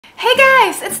Hey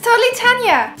guys, it's totally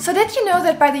Tanja! So did you know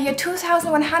that by the year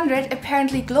 2100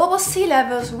 apparently global sea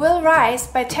levels will rise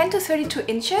by 10 to 32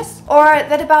 inches? Or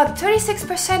that about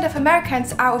 36% of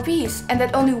Americans are obese and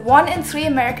that only 1 in 3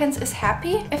 Americans is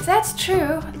happy? If that's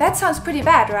true, that sounds pretty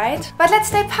bad, right? But let's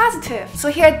stay positive. So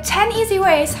here are 10 easy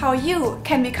ways how you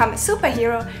can become a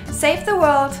superhero, save the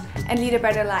world and lead a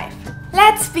better life.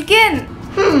 Let's begin!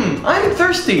 I'm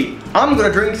thirsty. I'm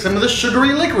gonna drink some of the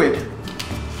sugary liquid.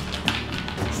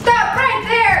 Stop right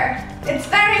there! It's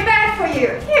very bad for you.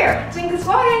 Here, drink this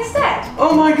water instead.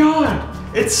 Oh my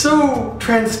god, it's so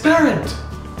transparent.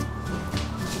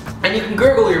 And you can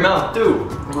gurgle your mouth too.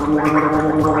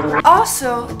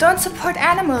 Also, don't support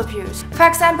animal abuse. For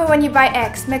example, when you buy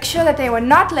eggs, make sure that they were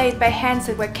not laid by hens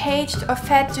that were caged or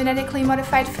fed genetically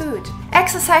modified food.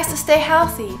 Exercise to stay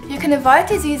healthy. You can avoid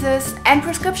diseases and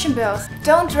prescription bills.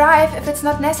 Don't drive if it's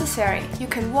not necessary. You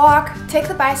can walk, take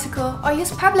the bicycle, or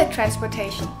use public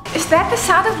transportation. Is that the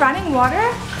sound of running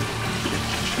water?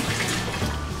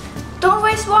 Don't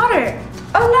waste water.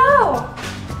 Oh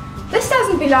no! This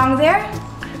doesn't belong there.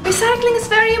 Recycling is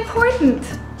very important.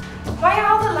 Why are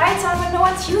all the lights on when no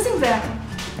one's using them?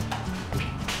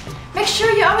 Make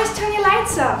sure you always turn your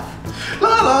lights off.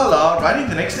 La la la, writing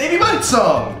the next 80 Months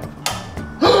song.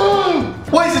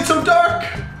 Why is it so dark?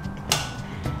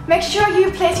 Make sure you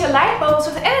replace your light bulbs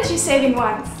with energy-saving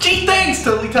ones. Gee, thanks,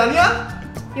 totally Tanja.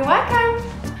 You're welcome.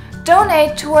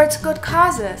 Donate towards good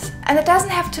causes. And it doesn't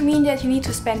have to mean that you need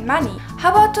to spend money.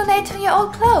 How about donating your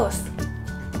old clothes?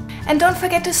 And don't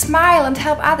forget to smile and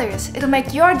help others. It'll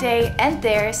make your day and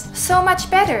theirs so much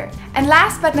better. And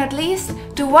last but not least,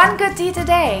 do one good deed a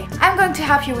day. I'm going to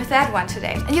help you with that one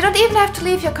today. And you don't even have to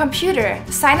leave your computer,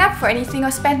 sign up for anything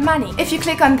or spend money. If you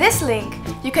click on this link,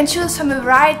 you can choose from a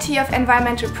variety of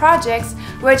environmental projects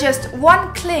where just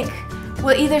one click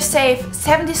will either save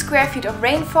 70 square feet of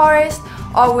rainforest,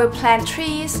 or will plant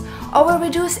trees, or will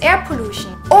reduce air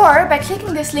pollution. Or by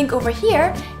clicking this link over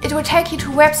here, it will take you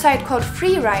to a website called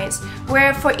Free Rice,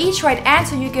 where for each right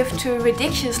answer you give to a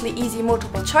ridiculously easy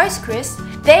multiple choice quiz,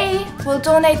 they will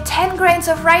donate 10 grains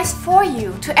of rice for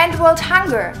you to end world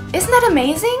hunger. Isn't that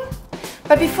amazing?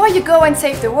 But before you go and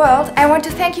save the world, I want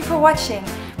to thank you for watching.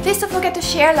 Please don't forget to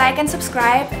share, like and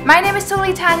subscribe. My name is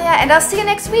totally Tanja and I'll see you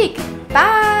next week.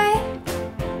 Bye!